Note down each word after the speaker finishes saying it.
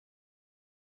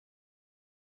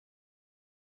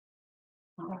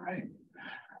All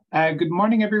right. Good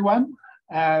morning, everyone.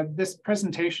 This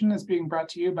presentation is being brought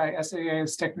to you by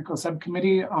SAA's Technical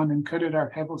Subcommittee on Encoded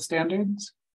Archival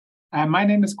Standards. My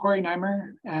name is Corey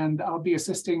Neimer, and I'll be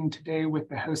assisting today with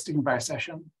the hosting of our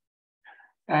session.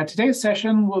 Today's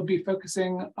session will be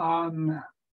focusing on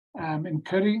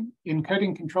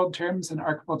encoding controlled terms and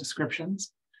archival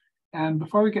descriptions. And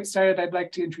before we get started, I'd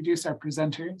like to introduce our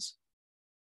presenters.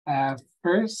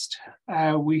 First,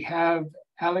 we have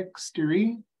Alex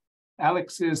Duryee.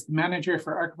 Alex is the manager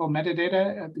for archival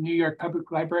metadata at the New York Public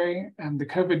Library and the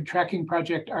COVID tracking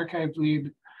project archive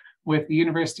lead with the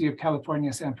University of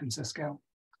California, San Francisco.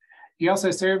 He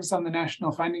also serves on the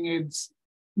National Finding Aids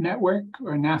Network,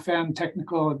 or NAFAN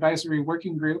Technical Advisory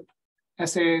Working Group,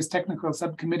 SAA's Technical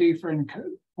Subcommittee for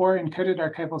Encoded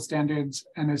Archival Standards,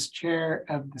 and is chair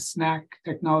of the SNAC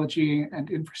Technology and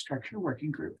Infrastructure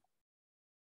Working Group.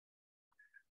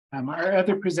 Our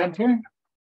other presenter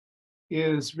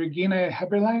is Regine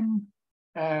Heberlein.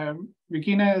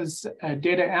 Regine is a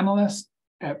data analyst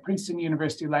at Princeton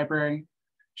University Library.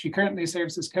 She currently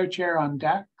serves as co-chair on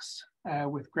DAX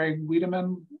with Greg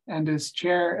Wiedemann and is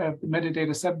chair of the metadata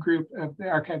subgroup of the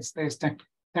Archive Space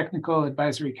Technical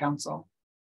Advisory Council.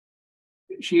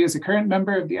 She is a current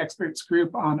member of the experts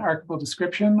group on archival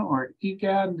description, or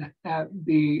EGAD, at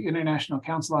the International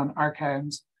Council on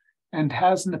Archives, and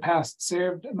has in the past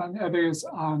served, among others,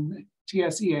 on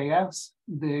TS-EAS,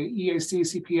 the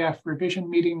EAC-CPF revision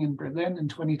meeting in Berlin in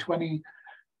 2020,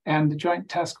 and the Joint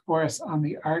Task Force on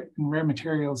the Art and Rare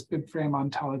Materials BibFrame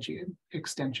Ontology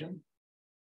extension.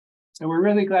 So we're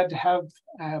really glad to have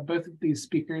both of these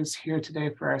speakers here today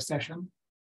for our session.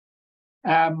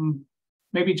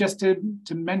 Maybe just to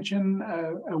mention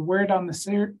a word on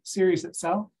the series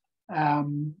itself.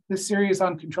 This series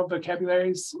on controlled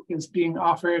vocabularies is being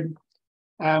offered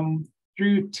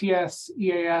through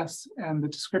TS-EAS and the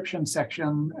description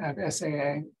section of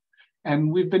SAA.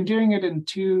 And we've been doing it in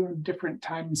 2 different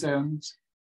time zones.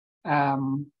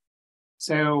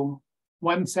 So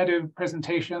one set of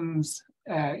presentations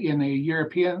in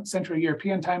a Central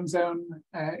European time zone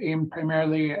aimed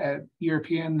primarily at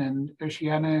European and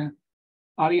Oceania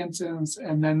audiences.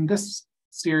 And then this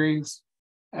series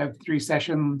of 3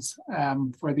 sessions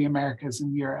for the Americas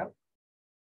and Europe.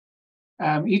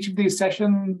 Each of these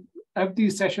sessions,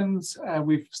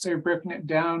 we've sort of broken it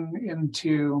down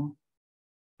into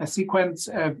a sequence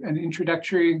of an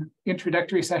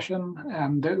introductory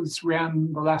session. Those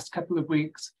ran the last couple of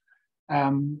weeks.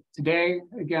 Today,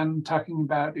 again, talking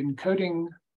about encoding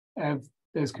of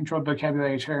those controlled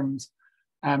vocabulary terms.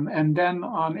 And then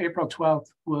on April 12th,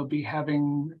 we'll be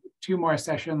having 2 more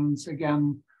sessions,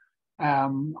 again,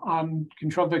 on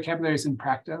controlled vocabularies in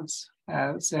practice.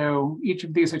 So each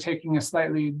of these are taking a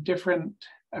slightly different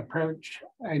approach.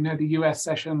 I know the US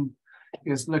session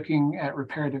is looking at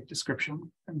reparative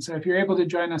description. And so if you're able to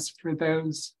join us for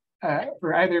those,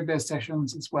 for either of those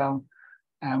sessions as well,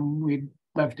 we'd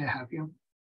love to have you.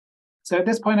 So at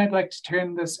this point, I'd like to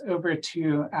turn this over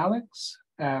to Alex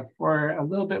for a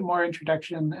little bit more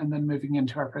introduction and then moving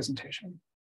into our presentation.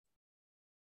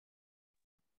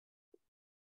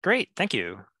 Great, thank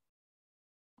you.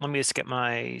 Let me just get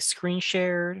my screen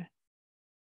shared.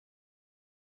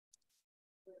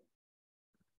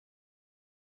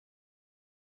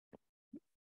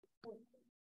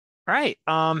 All right,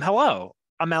 hello,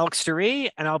 I'm Alex Duryee,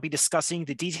 and I'll be discussing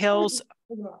the details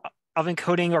of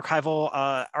encoding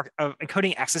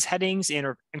encoding access headings in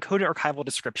encoded archival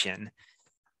description.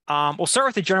 We'll start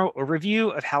with a general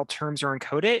overview of how terms are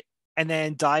encoded, and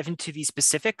then dive into the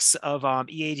specifics of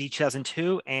EAD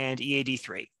 2002 and EAD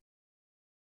 3.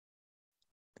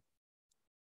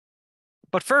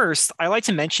 But first, I'd like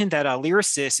to mention that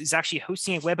Lyrasis is actually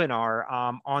hosting a webinar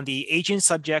on the agent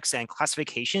subjects and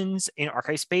classifications in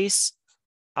archive space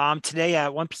today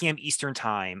at 1 p.m. Eastern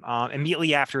time,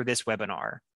 immediately after this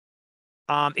webinar.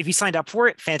 If you signed up for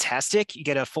it, fantastic. You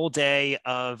get a full day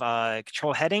of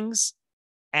control headings.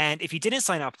 And if you didn't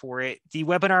sign up for it, the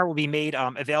webinar will be made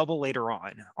available later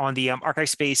on the Archive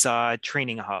Space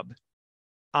Training Hub.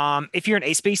 If you're an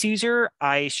A-Space user,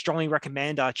 I strongly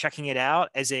recommend checking it out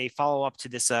as a follow-up to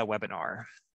this webinar.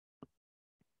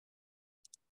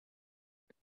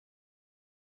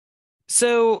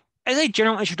 So as a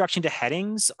general introduction to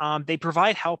headings, they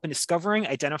provide help in discovering,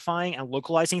 identifying, and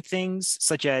localizing things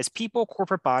such as people,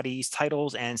 corporate bodies,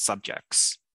 titles, and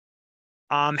subjects.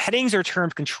 Headings are term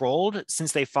controlled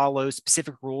since they follow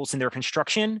specific rules in their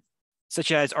construction, such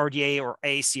as RDA or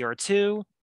ACR2,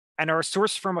 and are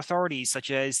sourced from authorities such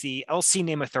as the LC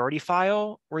Name Authority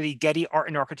file or the Getty Art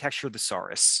and Architecture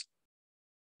Thesaurus.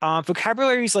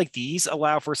 Vocabularies like these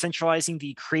allow for centralizing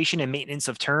the creation and maintenance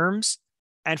of terms,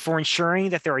 and for ensuring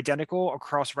that they're identical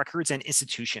across records and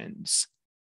institutions.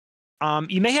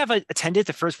 You may have attended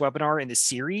the first webinar in the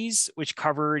series, which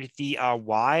covered the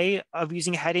why of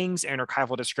using headings and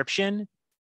archival description.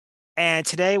 And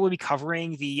today we'll be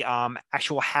covering the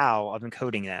actual how of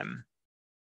encoding them.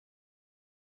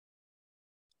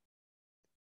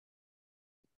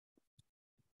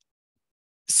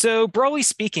 So broadly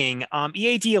speaking,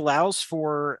 EAD allows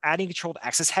for adding controlled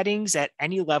access headings at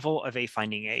any level of a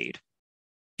finding aid.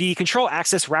 The control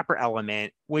access wrapper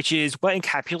element, which is what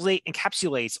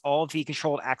encapsulates all of the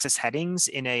controlled access headings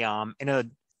in a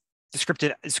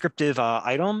descriptive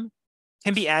item,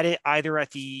 can be added either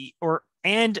at the or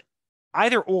at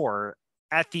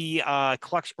the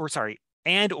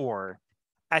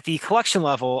at the collection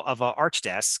level of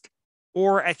ArchDesk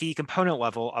or at the component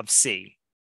level of C.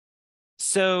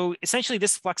 So essentially,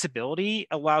 this flexibility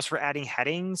allows for adding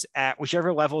headings at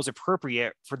whichever level is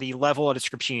appropriate for the level of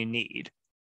description you need.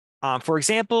 For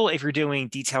example, if you're doing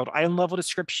detailed item level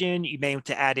description, you may want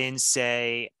to add in,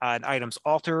 say, an item's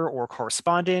author or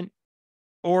correspondent.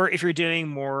 Or if you're doing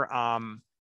more,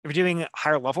 if you're doing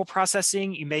higher level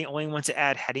processing, you may only want to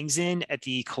add headings in at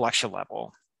the collection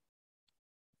level.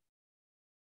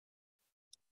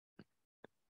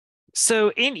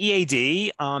 So in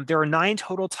EAD, there are 9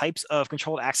 total types of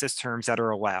controlled access terms that are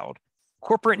allowed: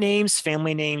 corporate names,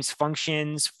 family names,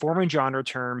 functions, form and genre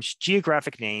terms,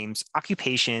 geographic names,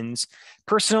 occupations,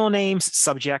 personal names,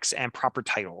 subjects, and proper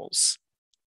titles.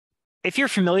 If you're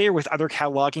familiar with other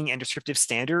cataloging and descriptive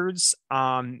standards,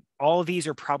 all of these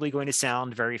are probably going to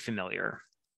sound very familiar.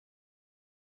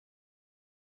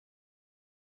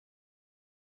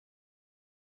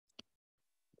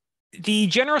 The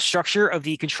general structure of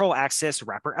the control access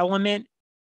wrapper element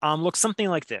looks something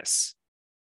like this.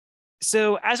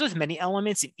 So as with many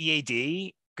elements in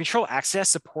EAD, control access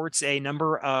supports a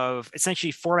number of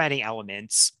essentially formatting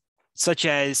elements, such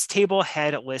as table,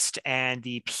 head, list, and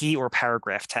the P or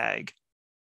paragraph tag.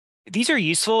 These are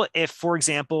useful if, for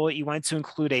example, you want to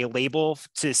include a label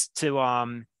to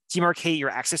demarcate your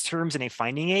access terms in a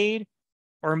finding aid,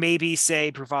 or maybe,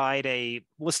 say, provide a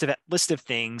list of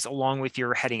things along with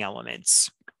your heading elements.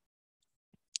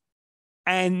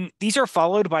 And these are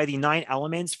followed by the 9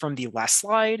 elements from the last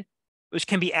slide, which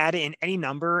can be added in any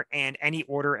number and any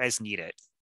order as needed.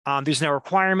 There's no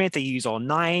requirement that you use all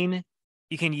 9.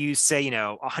 You can use, say,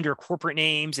 100 corporate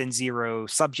names and 0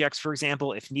 subjects, for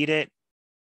example, if needed.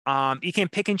 You can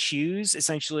pick and choose,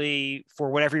 essentially, for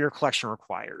whatever your collection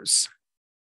requires.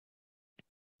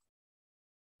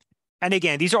 And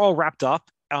again, these are all wrapped up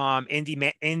in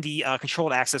the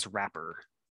controlled access wrapper.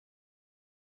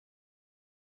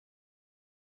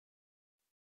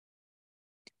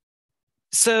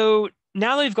 So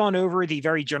now that we've gone over the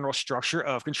very general structure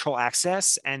of control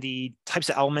access and the types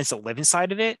of elements that live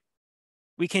inside of it,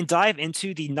 we can dive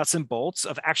into the nuts and bolts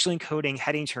of actually encoding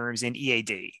heading terms in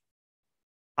EAD.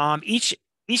 Each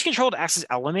controlled access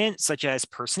element, such as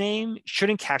person name,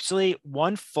 should encapsulate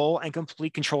one full and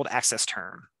complete controlled access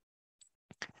term.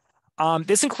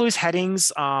 This includes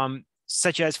headings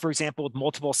such as, for example,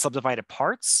 multiple subdivided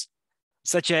parts,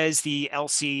 such as the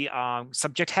LC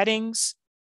subject headings,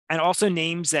 and also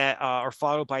names that are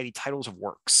followed by the titles of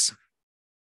works.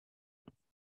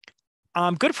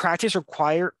 Good practice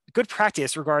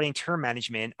regarding term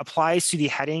management applies to the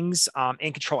headings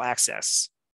in control access.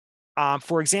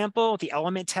 For example, the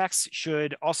element text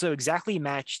should also exactly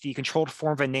match the controlled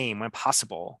form of a name when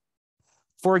possible.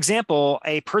 For example,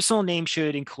 a personal name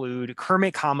should include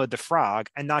Kermit, the frog,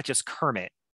 and not just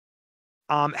Kermit.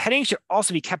 Headings should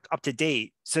also be kept up to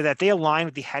date so that they align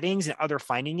with the headings in other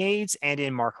finding aids and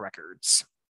in MARC records.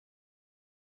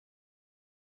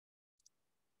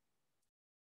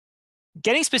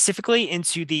 Getting specifically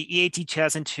into the EAD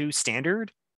 2002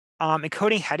 standard,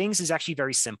 encoding headings is actually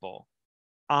very simple.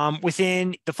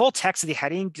 Within the full text of the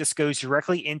heading just goes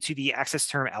directly into the access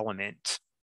term element.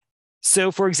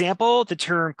 So for example, the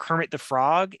term Kermit the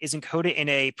Frog is encoded in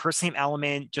a person name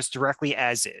element just directly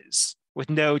as is, with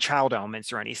no child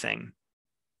elements or anything.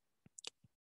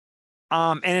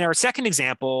 And in our second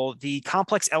example, the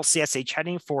complex LCSH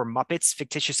heading for Muppets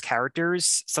Fictitious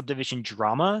Characters subdivision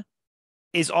drama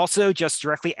is also just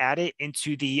directly added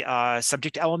into the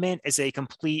subject element as a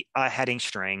complete heading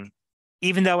string,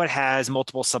 even though it has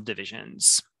multiple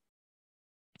subdivisions.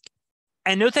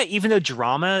 And note that even though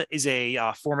drama is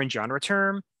a form and genre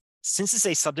term, since it's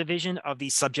a subdivision of the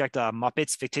subject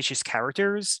Muppets Fictitious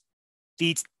Characters,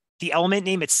 the element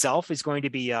name itself is going to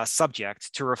be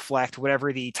subject to reflect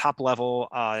whatever the top level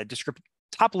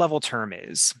term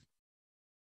is.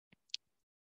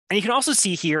 And you can also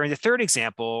see here in the third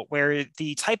example where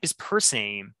the type is person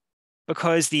name,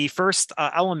 because the first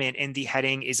element in the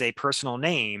heading is a personal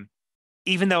name,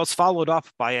 even though it's followed up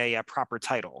by a proper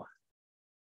title.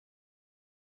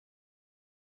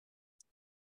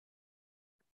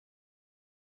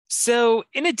 So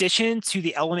in addition to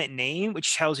the element name,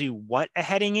 which tells you what a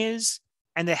heading is,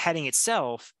 and the heading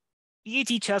itself, EAD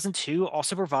 2002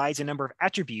 also provides a number of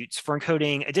attributes for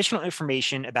encoding additional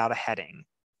information about a heading.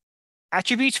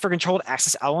 Attributes for controlled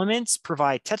access elements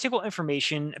provide technical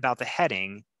information about the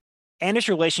heading and its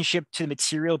relationship to the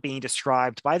material being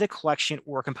described by the collection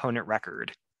or component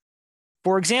record.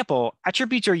 For example,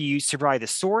 attributes are used to provide the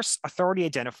source, authority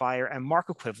identifier, and mark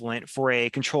equivalent for a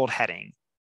controlled heading.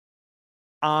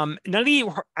 None of the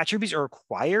attributes are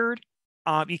required.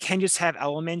 You can just have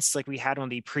elements like we had on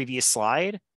the previous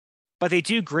slide, but they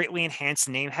do greatly enhance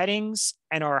name headings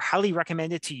and are highly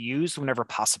recommended to use whenever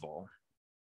possible.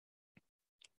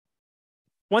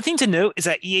 One thing to note is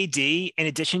that EAD, in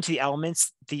addition to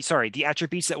the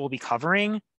attributes that we'll be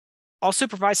covering, also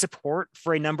provides support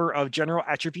for a number of general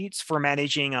attributes for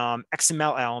managing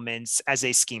XML elements as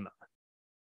a schema.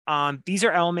 These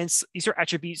are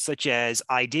attributes such as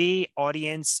ID,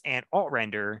 audience, and alt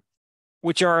render,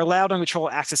 which are allowed on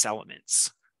controlled access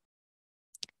elements.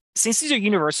 Since these are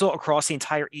universal across the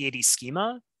entire EAD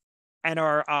schema and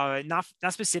are not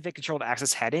specific controlled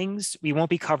access headings, we won't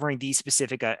be covering these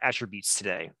specific attributes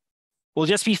today. We'll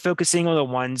just be focusing on the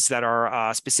ones that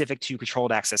are specific to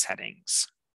controlled access headings.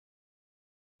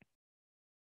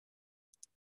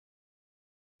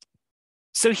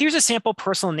 So here's a sample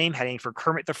personal name heading for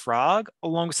Kermit the Frog,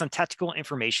 along with some technical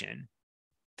information.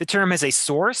 The term has a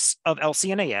source of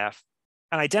LCNAF,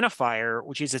 an identifier,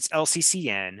 which is its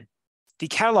LCCN, the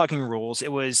cataloging rules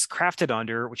it was crafted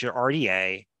under, which are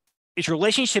RDA, its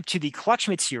relationship to the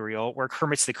collection material, where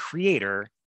Kermit's the creator,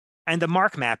 and the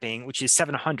mark mapping, which is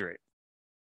 700.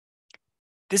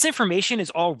 This information is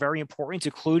all very important to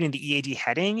include in the EAD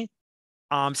heading,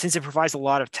 since it provides a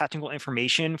lot of technical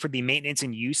information for the maintenance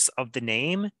and use of the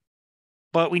name,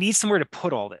 but we need somewhere to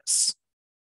put all this.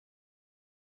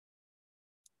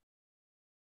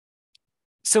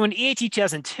 So in EAD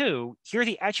 2002, here are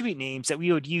the attribute names that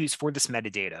we would use for this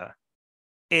metadata.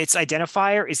 Its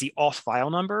identifier is the auth file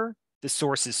number, the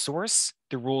source is source,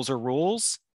 the rules are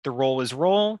rules, the role is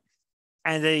role,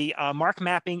 and the mark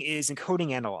mapping is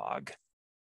encoding analog.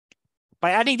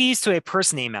 By adding these to a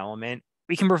person name element,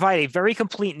 we can provide a very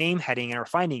complete name heading in our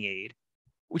finding aid,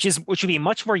 which would be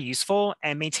much more useful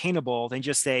and maintainable than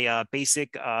just a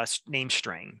basic name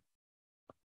string.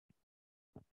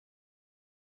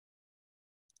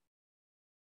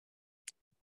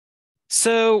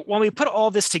 So when we put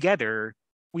all this together,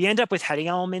 we end up with heading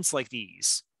elements like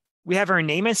these. We have our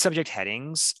name and subject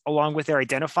headings, along with their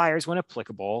identifiers when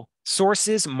applicable,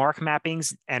 sources, mark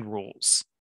mappings, and rules.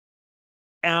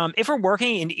 If we're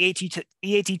working in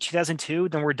EAD 2002,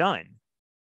 then we're done.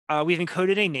 We've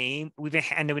encoded a name, we've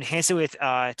enhanced it with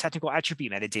technical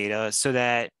attribute metadata so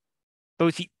that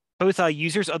both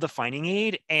users of the finding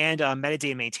aid and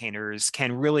metadata maintainers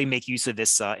can really make use of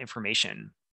this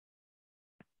information.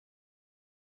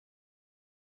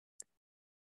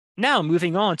 Now,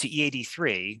 moving on to EAD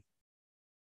 3.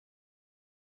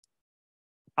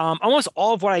 Almost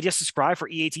all of what I just described for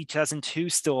EAD 2002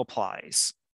 still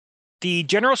applies. The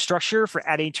general structure for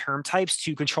adding term types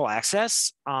to control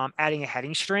access, adding a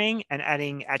heading string, and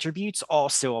adding attributes all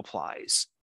still applies.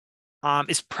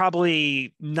 It's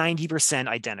probably 90%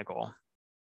 identical.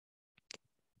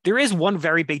 There is one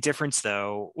very big difference,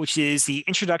 though, which is the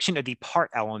introduction of the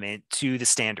part element to the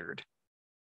standard.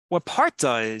 What part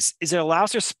does is it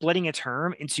allows for splitting a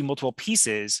term into multiple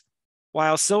pieces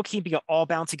while still keeping it all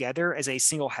bound together as a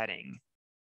single heading.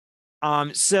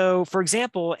 So for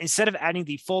example, instead of adding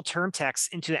the full term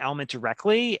text into the element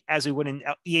directly, as we would in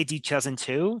EAD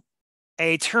 2002,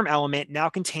 a term element now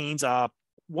contains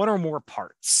one or more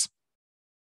parts.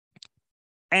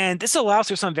 And this allows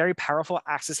for some very powerful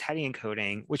access heading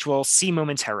encoding, which we'll see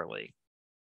momentarily.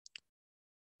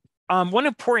 One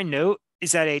important note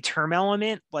is that a term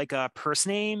element, like a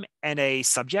person name and a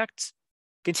subject,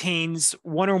 contains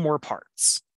one or more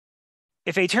parts.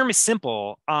 If a term is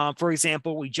simple, for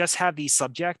example, we just have the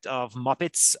subject of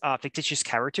Muppets fictitious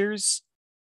characters,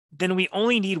 then we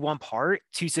only need one part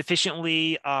to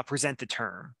sufficiently present the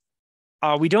term.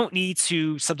 We don't need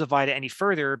to subdivide it any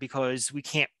further because we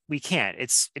can't.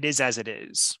 It is as it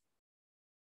is.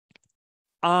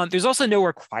 There's also no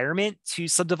requirement to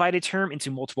subdivide a term into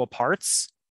multiple parts.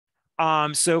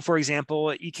 So for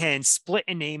example, you can split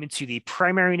a name into the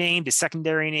primary name, the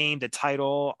secondary name, the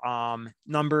title,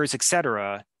 numbers,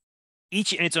 etc.,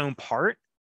 each in its own part,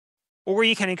 or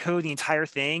you can encode the entire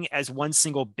thing as one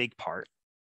single big part.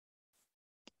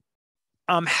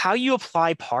 How you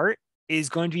apply part is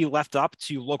going to be left up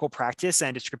to local practice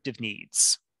and descriptive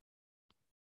needs.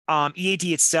 EAD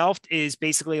itself is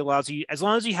basically allows you, as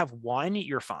long as you have one,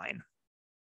 you're fine.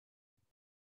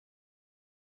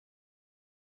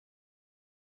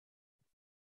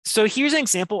 So here's an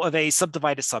example of a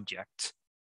subdivided subject.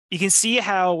 You can see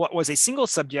how what was a single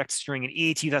subject string in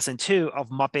EAD 2002 of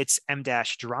Muppets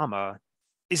M-drama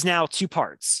is now two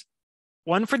parts,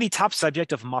 one for the top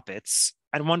subject of Muppets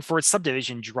and one for its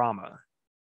subdivision drama.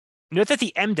 Note that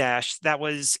the M- that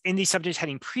was in the subject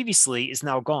heading previously is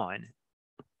now gone.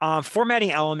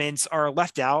 Formatting elements are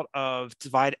left out of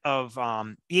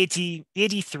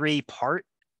EAD3 part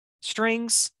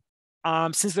strings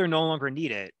since they're no longer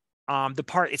needed. The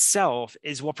part itself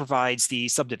is what provides the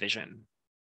subdivision.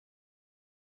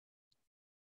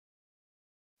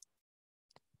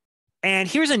 And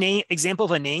here's an example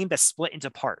of a name that's split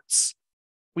into parts.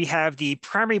 We have the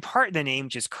primary part of the name,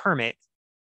 which is Kermit,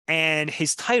 and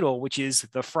his title, which is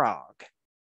the frog.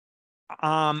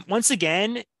 Once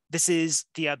again, this is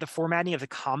the formatting of the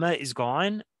comma is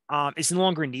gone. It's no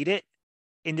longer needed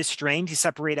in this string to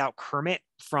separate out Kermit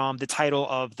from the title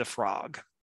of the frog.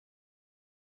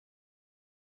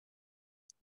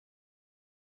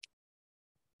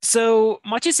 So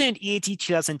much as in EAD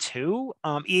 2002,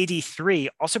 EAD 3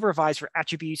 also provides for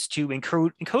attributes to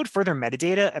encode further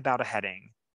metadata about a heading.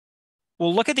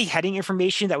 We'll look at the heading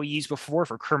information that we used before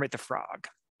for Kermit the Frog.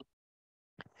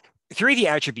 Three of the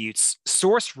attributes,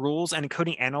 source, rules, and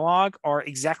encoding analog, are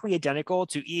exactly identical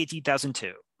to EAD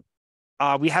 2002.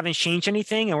 We haven't changed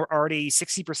anything, and we're already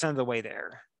 60% of the way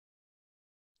there.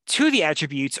 Two of the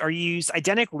attributes are used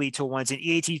identically to ones in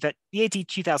EAD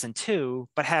 2002,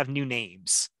 but have new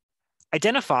names.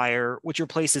 Identifier, which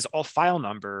replaces all file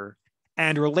number,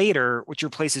 and relator, which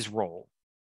replaces role.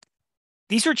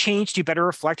 These were changed to better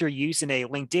reflect their use in a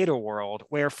linked data world,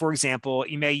 where, for example,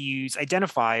 you may use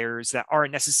identifiers that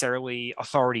aren't necessarily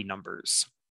authority numbers.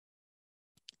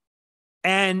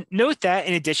 And note that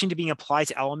in addition to being applied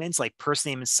to elements like person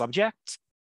name and subject,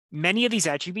 many of these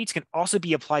attributes can also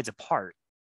be applied to part.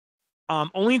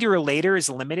 Only the relator is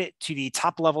limited to the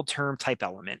top level term type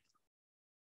element.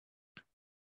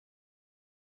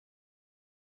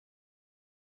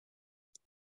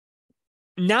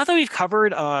 Now that we've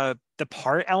covered the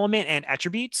part element and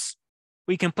attributes,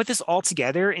 we can put this all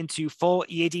together into full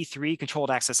EAD3 controlled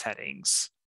access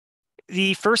headings.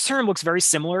 The first term looks very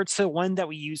similar to one that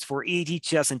we used for EAD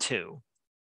 2002,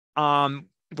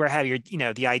 where I have your,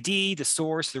 the ID, the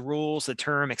source, the rules, the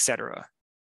term, etc.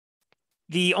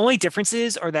 The only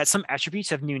differences are that some attributes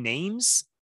have new names,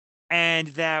 and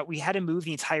that we had to move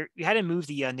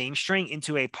the name string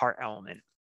into a part element.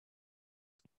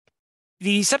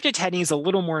 The subject heading is a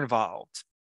little more involved.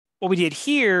 What we did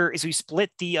here is we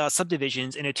split the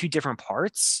subdivisions into two different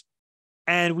parts,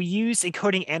 and we used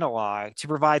encoding analog to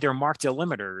provide their marked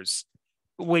delimiters,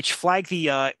 which flag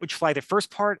the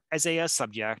first part as a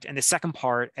subject and the second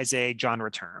part as a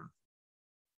genre term.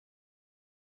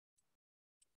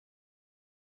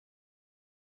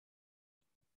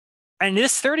 And in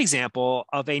this third example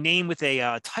of a name with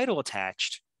a title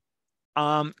attached,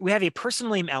 we have a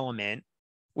personal name element,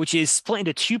 which is split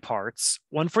into two parts,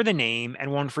 one for the name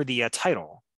and one for the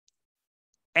title.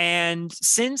 And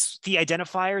since the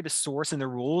identifier, the source, and the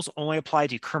rules only apply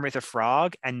to Kermit the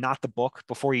Frog and not the book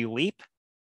Before You Leap,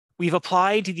 we've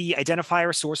applied the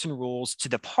identifier, source, and rules to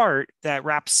the part that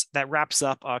wraps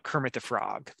up Kermit the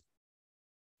Frog.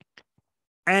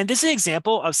 And this is an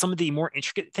example of some of the more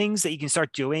intricate things that you can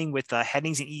start doing with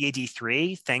headings in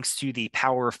EAD3, thanks to the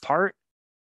power of part,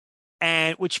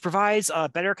 and which provides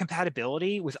better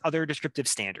compatibility with other descriptive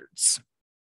standards.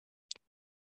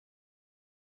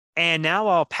 And now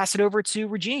I'll pass it over to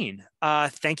Regine.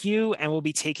 Thank you, and we'll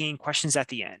be taking questions at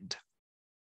the end.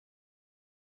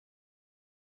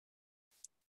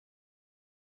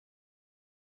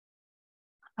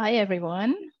 Hi,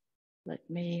 everyone. Let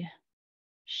me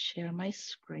share my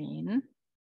screen.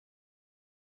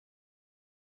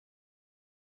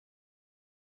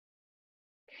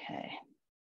 Okay.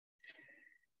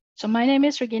 So my name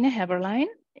is Regine Heberlein,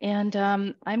 and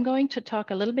I'm going to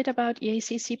talk a little bit about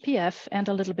EAC-CPF and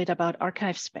a little bit about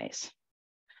archive space.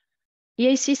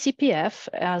 EAC-CPF,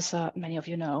 as many of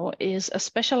you know, is a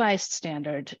specialized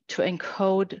standard to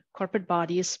encode corporate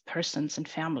bodies, persons, and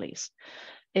families.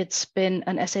 It's been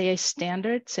an SAA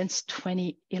standard since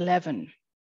 2011.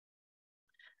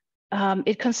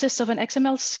 It consists of an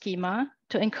XML schema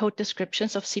to encode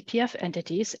descriptions of CPF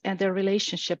entities and their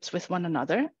relationships with one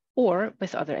another or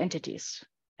with other entities.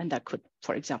 And that could,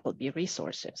 for example, be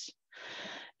resources.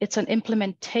 It's an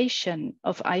implementation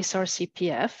of ISAR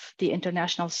CPF, the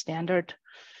international standard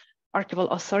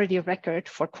archival authority record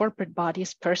for corporate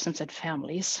bodies, persons, and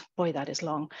families. Boy, that is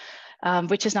long,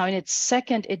 which is now in its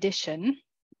second edition,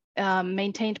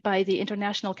 maintained by the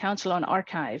International Council on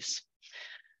Archives.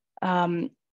 And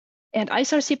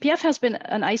ISAR CPF has been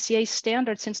an ICA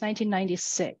standard since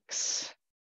 1996.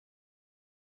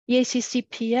 EAC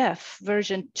CPF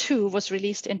version 2 was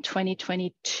released in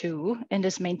 2022 and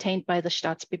is maintained by the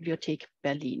Staatsbibliothek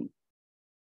Berlin.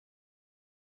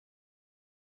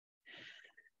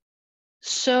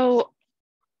 So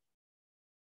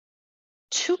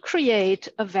to create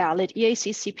a valid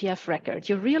EAC CPF record,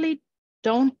 you really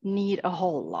don't need a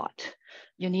whole lot.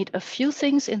 You need a few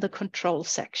things in the control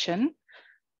section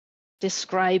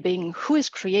describing who is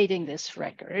creating this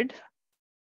record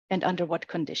and under what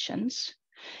conditions,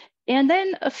 and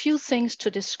then a few things to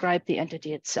describe the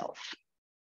entity itself.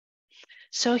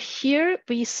 So here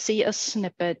we see a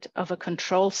snippet of a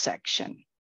control section.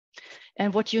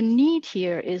 And what you need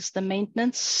here is the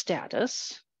maintenance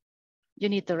status. You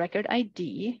need the record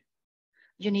ID.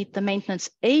 You need the maintenance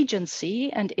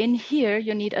agency. And in here,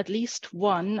 you need at least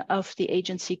one of the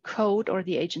agency code or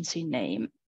the agency name.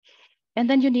 And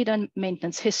then you need a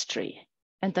maintenance history.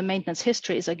 And the maintenance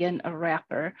history is, again, a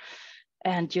wrapper.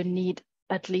 And you need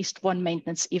at least one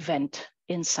maintenance event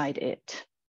inside it.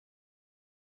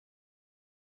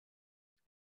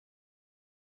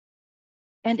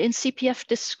 And in CPF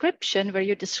description, where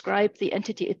you describe the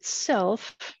entity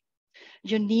itself,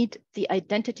 you need the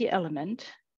identity element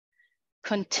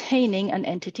containing an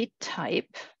entity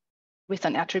type with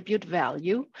an attribute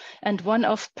value and one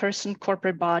of person,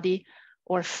 corporate body,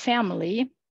 or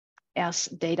family as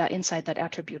data inside that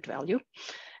attribute value,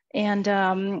 and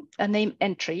a name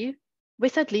entry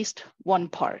with at least one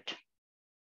part.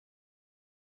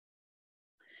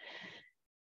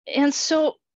 And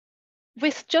so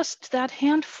with just that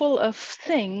handful of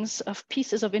things, of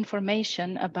pieces of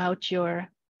information about your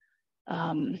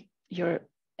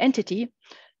entity,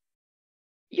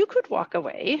 you could walk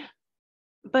away.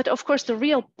 But of course, the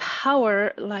real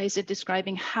power lies in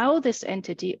describing how this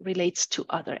entity relates to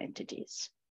other entities.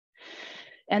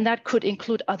 And that could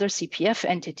include other CPF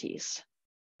entities,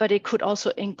 but it could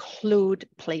also include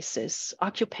places,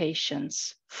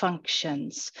 occupations,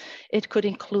 functions. It could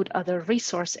include other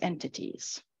resource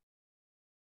entities.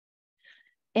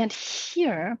 And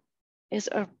here is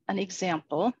an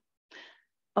example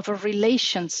of a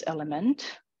relations element.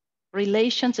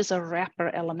 Relations is a wrapper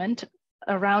element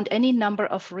around any number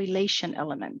of relation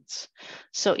elements.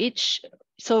 So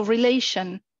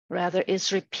relation rather is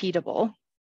repeatable.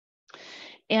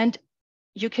 And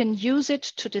you can use it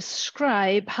to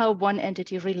describe how one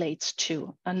entity relates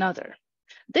to another.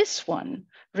 This one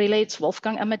relates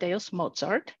Wolfgang Amadeus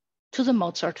Mozart to the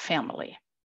Mozart family.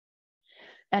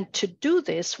 And to do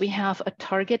this, we have a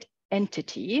target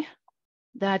entity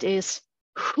that is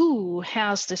who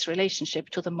has this relationship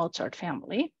to the Mozart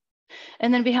family.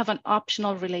 And then we have an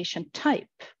optional relation type.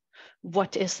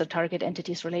 What is the target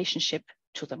entity's relationship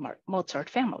to the Mozart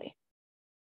family?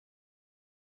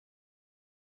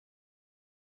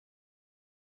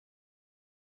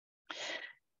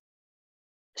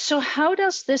 So how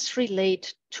does this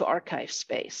relate to archive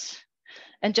space?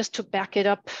 And just to back it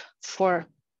up for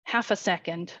half a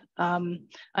second,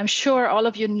 I'm sure all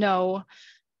of you know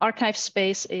Archive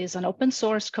Space is an open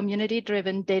source,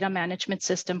 community-driven data management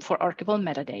system for archival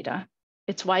metadata.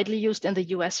 It's widely used in the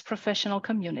US professional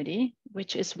community,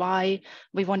 which is why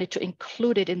we wanted to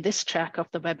include it in this track of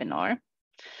the webinar.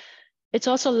 It's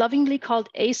also lovingly called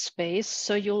A-Space,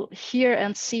 so you'll hear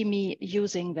and see me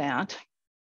using that.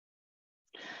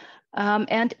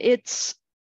 And its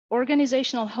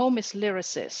organizational home is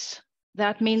Lyrasis.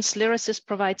 That means Lyrasis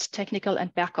provides technical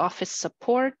and back office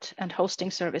support and hosting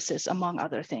services, among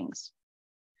other things.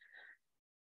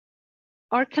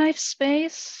 Archive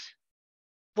Space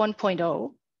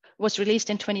 1.0 was released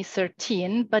in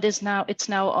 2013, but it's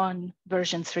now on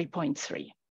version 3.3.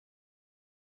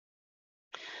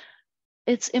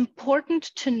 It's important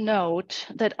to note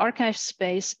that Archive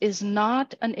Space is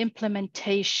not an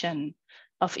implementation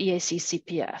of EAC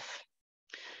CPF.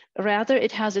 Rather,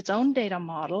 it has its own data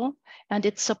model, and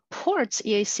it supports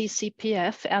EAC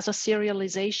CPF as a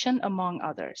serialization, among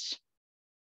others.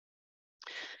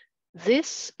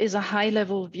 This is a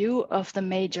high-level view of the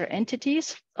major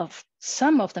entities, of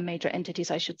some of the major entities,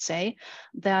 I should say,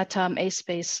 that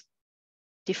A-Space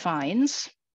defines.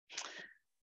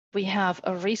 We have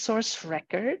a resource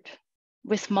record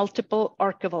with multiple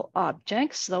archival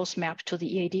objects, those map to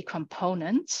the EAD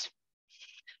components,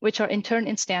 which are in turn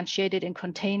instantiated in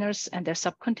containers and their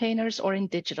subcontainers or in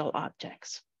digital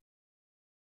objects.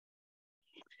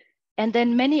 And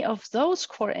then many of those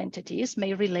core entities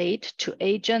may relate to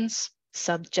agents,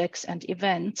 subjects, and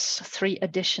events, 3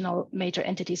 additional major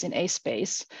entities in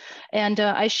A-space. And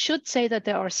I should say that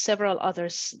there are several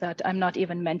others that I'm not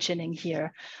even mentioning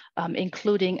here,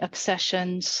 including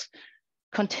accessions,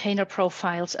 container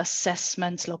profiles,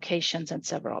 assessments, locations, and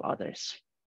several others.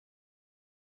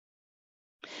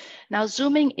 Now,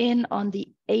 zooming in on the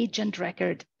agent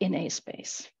record in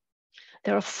A-space,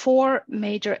 there are 4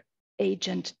 major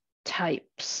agent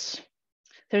types.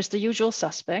 There's the usual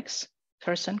suspects: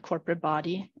 person, corporate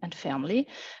body, and family.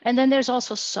 And then there's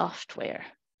also software.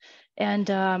 And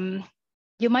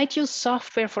you might use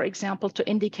software, for example, to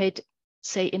indicate,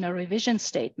 say, in a revision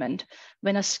statement,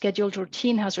 when a scheduled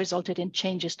routine has resulted in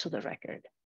changes to the record.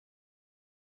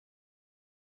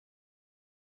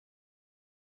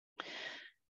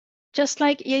 Just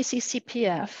like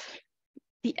EAC-CPF,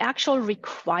 the actual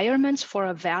requirements for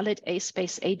a valid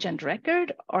A-space agent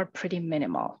record are pretty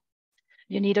minimal.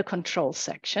 You need a control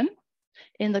section.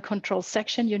 In the control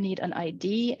section, you need an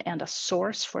ID and a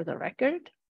source for the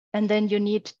record. And then you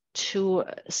need to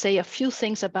say a few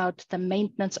things about the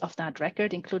maintenance of that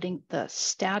record, including the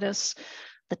status,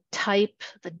 the type,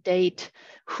 the date,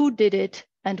 who did it,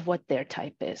 and what their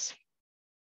type is.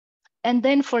 And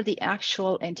then for the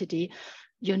actual entity,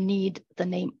 you need the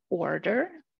name order,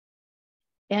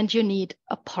 and you need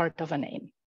a part of a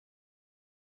name.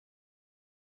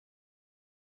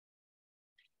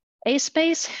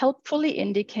 A-space helpfully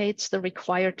indicates the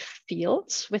required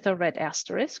fields with a red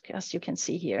asterisk, as you can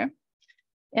see here.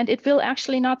 And it will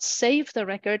actually not save the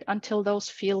record until those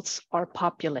fields are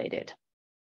populated.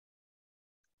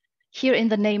 Here in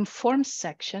the name forms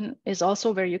section is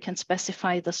also where you can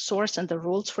specify the source and the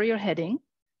rules for your heading,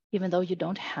 even though you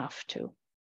don't have to.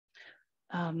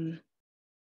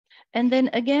 And then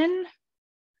again,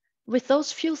 with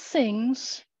those few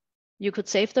things, you could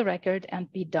save the record and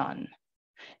be done.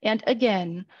 And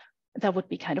again, that would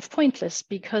be kind of pointless,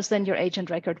 because then your agent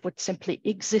record would simply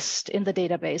exist in the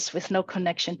database with no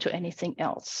connection to anything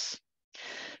else.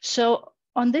 So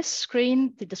on this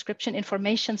screen, the description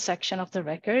information section of the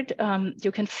record,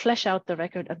 you can flesh out the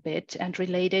record a bit and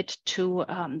relate it to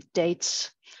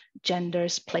dates,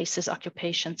 genders, places,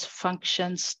 occupations,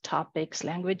 functions, topics,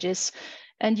 languages.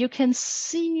 And you can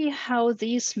see how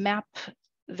these map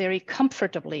very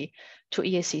comfortably to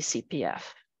EAC-CPF.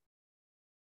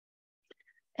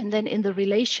 And then in the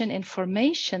relation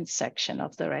information section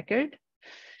of the record,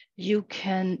 you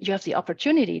have the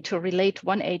opportunity to relate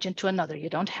one agent to another. You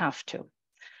don't have to.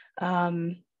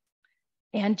 And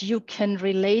you can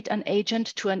relate an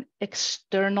agent to an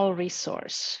external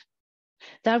resource.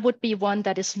 That would be one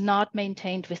that is not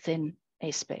maintained within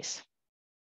A-space.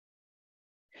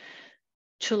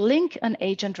 To link an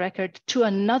agent record to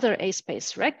another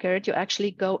A-space record, you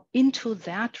actually go into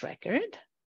that record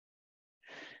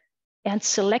and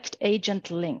select agent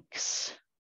links.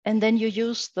 And then you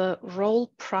use the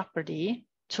role property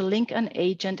to link an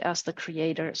agent as the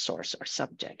creator, source, or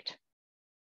subject.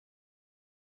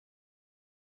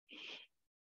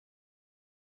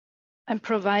 I'm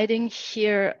providing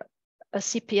here a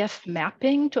CPF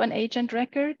mapping to an agent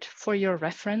record for your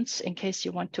reference in case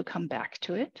you want to come back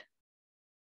to it.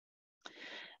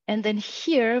 And then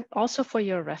here, also for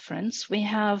your reference, we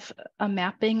have a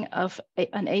mapping of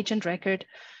an agent record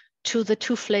to the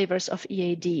 2 flavors of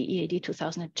EAD, EAD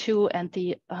 2002 and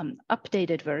the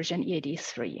updated version, EAD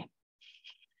 3.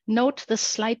 Note the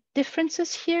slight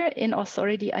differences here in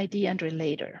authority ID and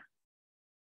relator,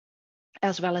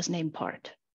 as well as name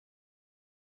part.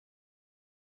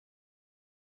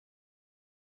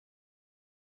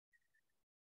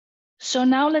 So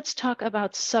now let's talk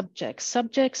about subjects.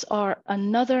 Subjects are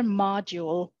another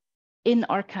module in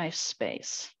archive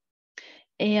space.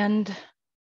 And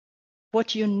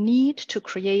what you need to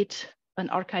create an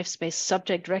archive space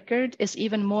subject record is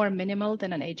even more minimal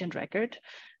than an agent record.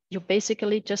 You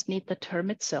basically just need the term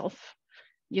itself.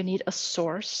 You need a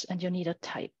source and you need a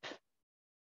type.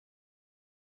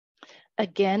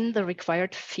 Again, the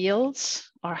required fields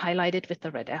are highlighted with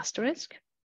the red asterisk.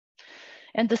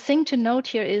 And the thing to note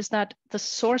here is that the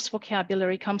source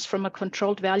vocabulary comes from a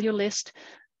controlled value list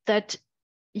that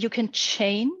you can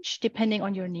change depending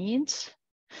on your needs,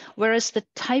 whereas the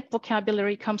type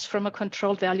vocabulary comes from a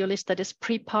controlled value list that is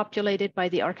pre-populated by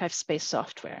the archive space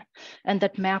software, and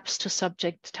that maps to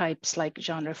subject types like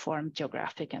genre, form,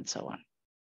 geographic, and so on.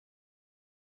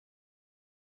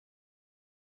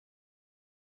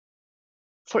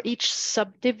 For each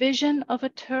subdivision of a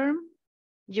term,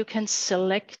 you can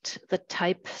select the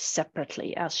type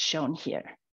separately, as shown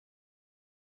here.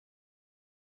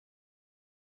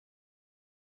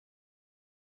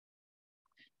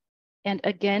 And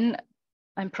again,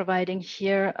 I'm providing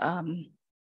here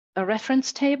a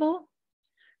reference table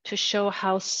to show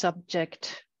how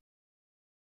subject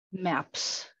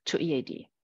maps to EAD.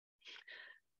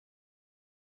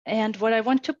 And what I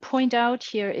want to point out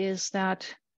here is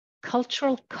that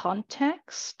cultural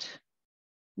context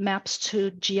maps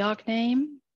to geog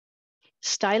name,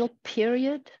 style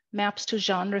period maps to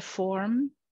genre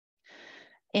form,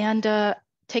 and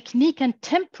technique and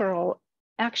temporal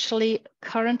actually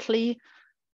currently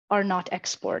are not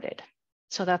exported.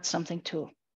 So that's something to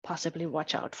possibly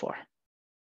watch out for.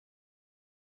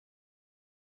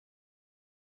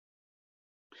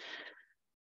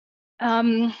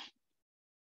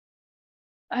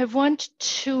 I want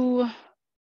to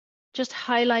just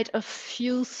highlight a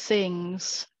few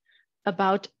things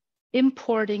about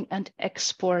importing and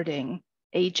exporting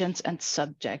agents and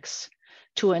subjects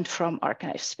to and from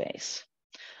archive space.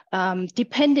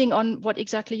 Depending on what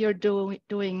exactly you're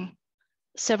doing,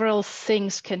 several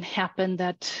things can happen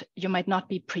that you might not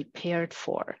be prepared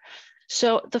for.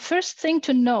 So the first thing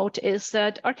to note is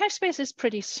that archive space is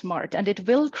pretty smart, and it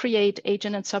will create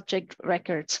agent and subject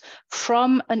records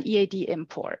from an EAD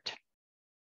import.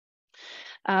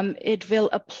 It will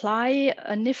apply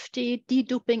a nifty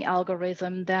deduping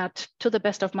algorithm that, to the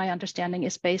best of my understanding,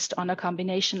 is based on a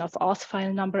combination of auth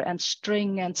file number and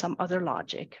string and some other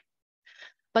logic.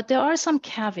 But there are some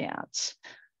caveats.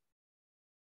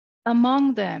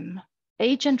 Among them,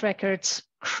 agent records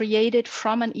created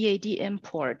from an EAD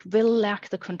import will lack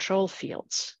the control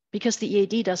fields because the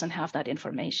EAD doesn't have that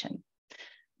information,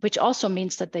 which also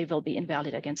means that they will be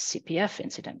invalid against CPF,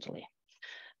 incidentally.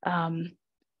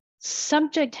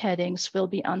 Subject headings will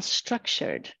be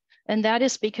unstructured, and that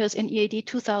is because in EAD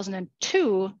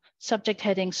 2002, subject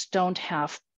headings don't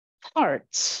have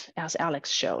parts, as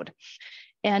Alex showed.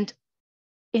 And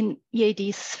in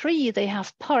EAD 3, they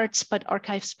have parts, but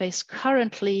archive space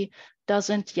currently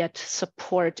doesn't yet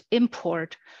support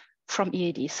import from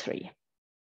EAD 3.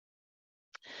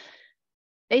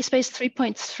 A-Space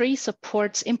 3.3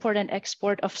 supports import and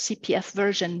export of CPF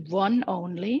version 1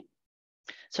 only.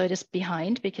 So it is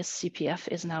behind because CPF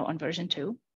is now on version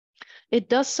 2. It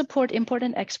does support import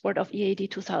and export of EAD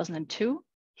 2002.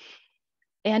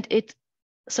 And it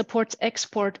supports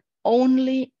export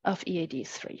only of EAD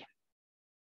 3.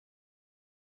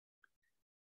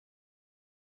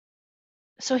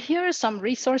 So here are some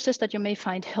resources that you may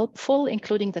find helpful,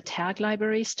 including the tag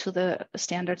libraries to the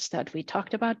standards that we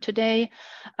talked about today,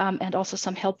 and also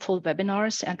some helpful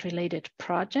webinars and related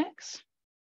projects.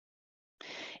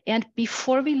 And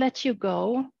before we let you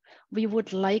go, we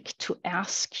would like to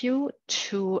ask you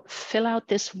to fill out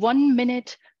this 1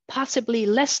 minute, possibly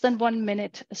less than 1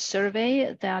 minute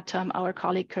survey that our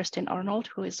colleague Kirsten Arnold,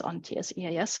 who is on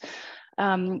TS-EAS,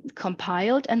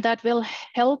 compiled, and that will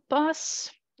help us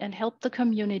and help the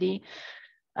community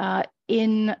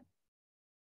in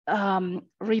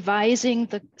revising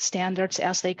the standards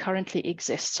as they currently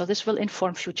exist. So this will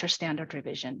inform future standard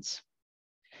revisions.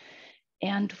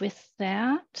 And with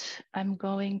that, I'm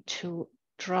going to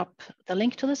drop the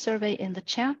link to the survey in the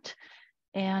chat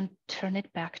and turn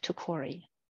it back to Corey.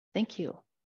 Thank you.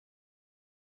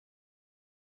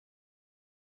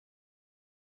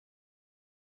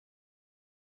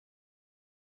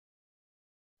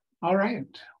 All right.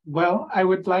 Well, I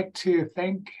would like to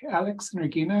thank Alex and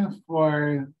Regine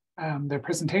for their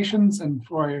presentations and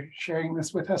for sharing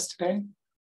this with us today.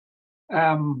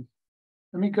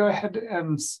 Let me go ahead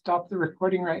and stop the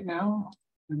recording right now,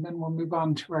 and then we'll move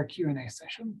on to our Q&A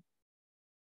session.